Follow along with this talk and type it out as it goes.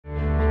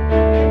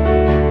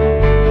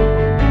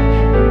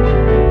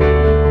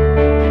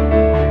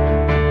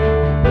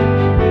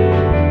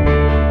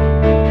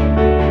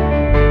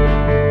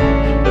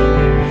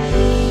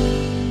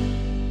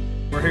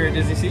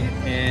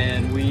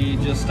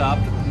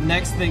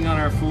next thing on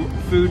our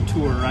food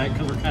tour, right?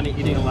 Because we're kind of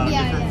eating a lot of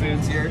different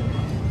foods here.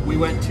 We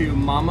went to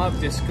Mama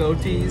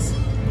Biscotti's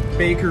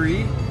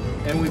bakery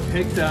and we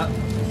picked up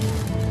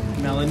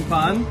melon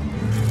pan,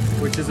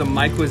 which is a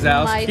Mike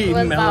Wazowski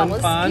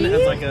melon pan. It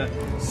has like a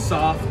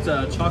soft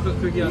chocolate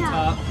cookie on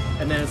top,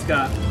 and then it's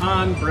got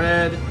pan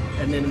bread,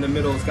 and then in the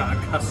middle it's got a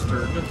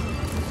custard.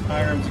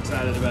 Hiram's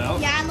excited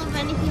about. Yeah, I love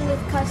anything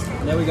with custard.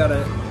 And then we got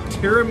a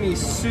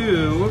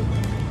tiramisu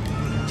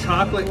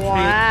chocolate cake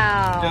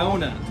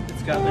donut.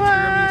 It's got the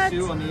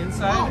tiramisu on the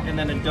inside, and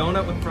then a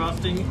donut with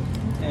frosting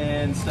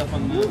and stuff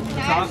on the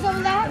top.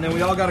 And then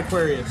we all got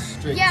Aquarius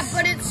drinks. Yeah,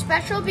 but it's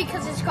special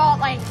because it's got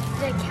like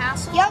the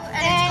castle. Yep,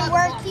 and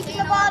we're keeping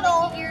the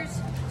bottle.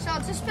 So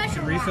it's a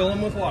special. Refill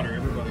them with water,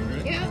 everybody,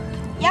 right? Yeah.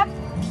 Yep,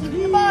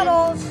 keeping the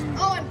bottles.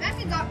 Oh, and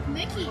Becca got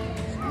Mickey.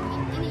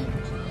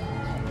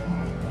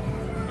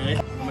 Okay,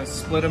 I'm gonna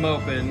split them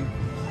open,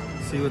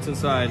 see what's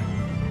inside.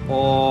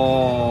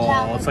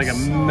 Oh, it's like a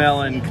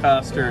melon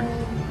custard.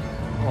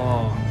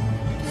 Oh,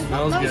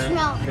 smells good.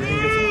 Smell. Can we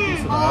get some piece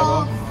of the Oh,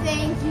 eyeball?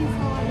 thank you,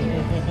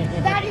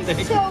 Father. That is Thank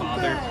you, so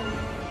Father.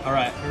 good. All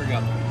right, here we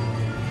go.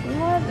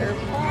 Mother,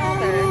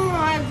 father. Oh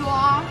my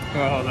god.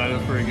 Oh, that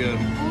is pretty good.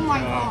 Oh my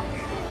god.